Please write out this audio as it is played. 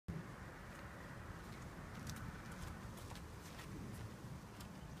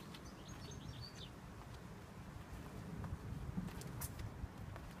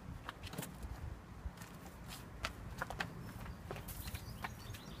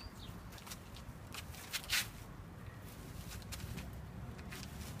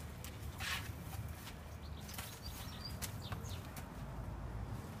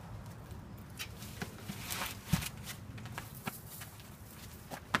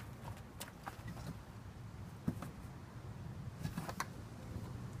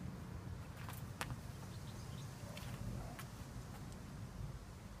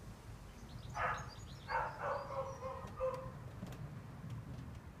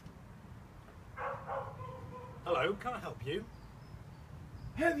Hello, can I help you?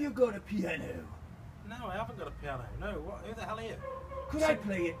 Have you got a piano? No, I haven't got a piano. No, what? Who the hell are you? Could I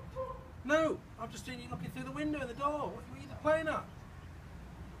play it? No, I'm just seeing you looking through the window in the door. What are you playing at?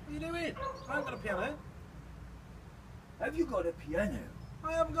 What are you doing? I haven't got a piano. Have you got a piano?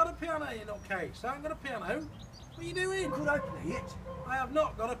 I haven't got a piano, you nutcase. I haven't got a piano. What are you doing? Could I play it? I have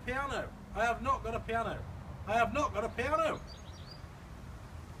not got a piano. I have not got a piano. I have not got a piano.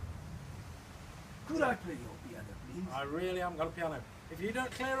 Could I play your piano, please? I really haven't got a piano. If you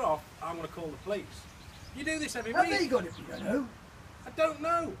don't clear off, I'm going to call the police. You do this every Have week. they got a piano? I don't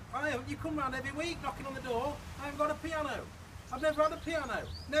know. I haven't. You come round every week knocking on the door. I haven't got a piano. I've never had a piano.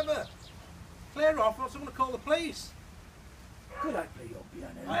 Never. Clear off or else I'm going to call the police. Could I play your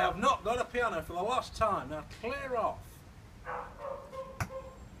piano? I have not got a piano for the last time. Now clear off.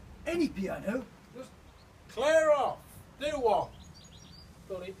 Any piano? Just clear off. Do one.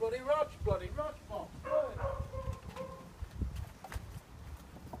 Bloody Rog bomb.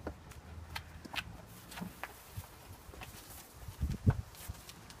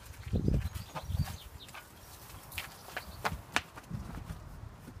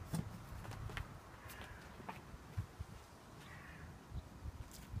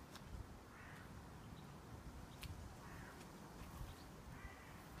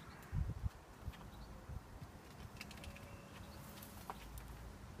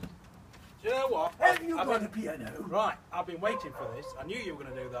 Do you know what? Have you got a piano? Right, I've been waiting for this. I knew you were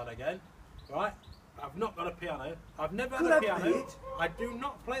going to do that again. Right, I've not got a piano. I've never had a piano. Play it? I do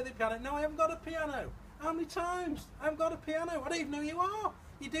not play the piano. No, I haven't got a piano. How many times? I haven't got a piano. I don't even know who you are.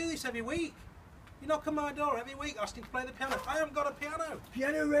 You do this every week. You knock on my door every week asking to play the piano. I haven't got a piano.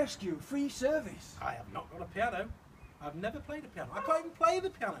 Piano rescue, free service. I have not got a piano. I've never played a piano. I can't even play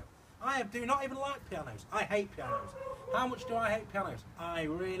the piano. I do not even like pianos. I hate pianos. How much do I hate pianos? I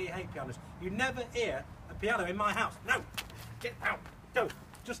really hate pianos. You never hear a piano in my house. No! Get out! Go!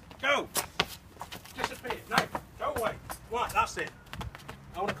 Just go! Disappear! No! Go away! Right, that's it.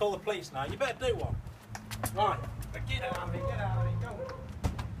 I want to call the police now. You better do one. Right. Get out of here, go!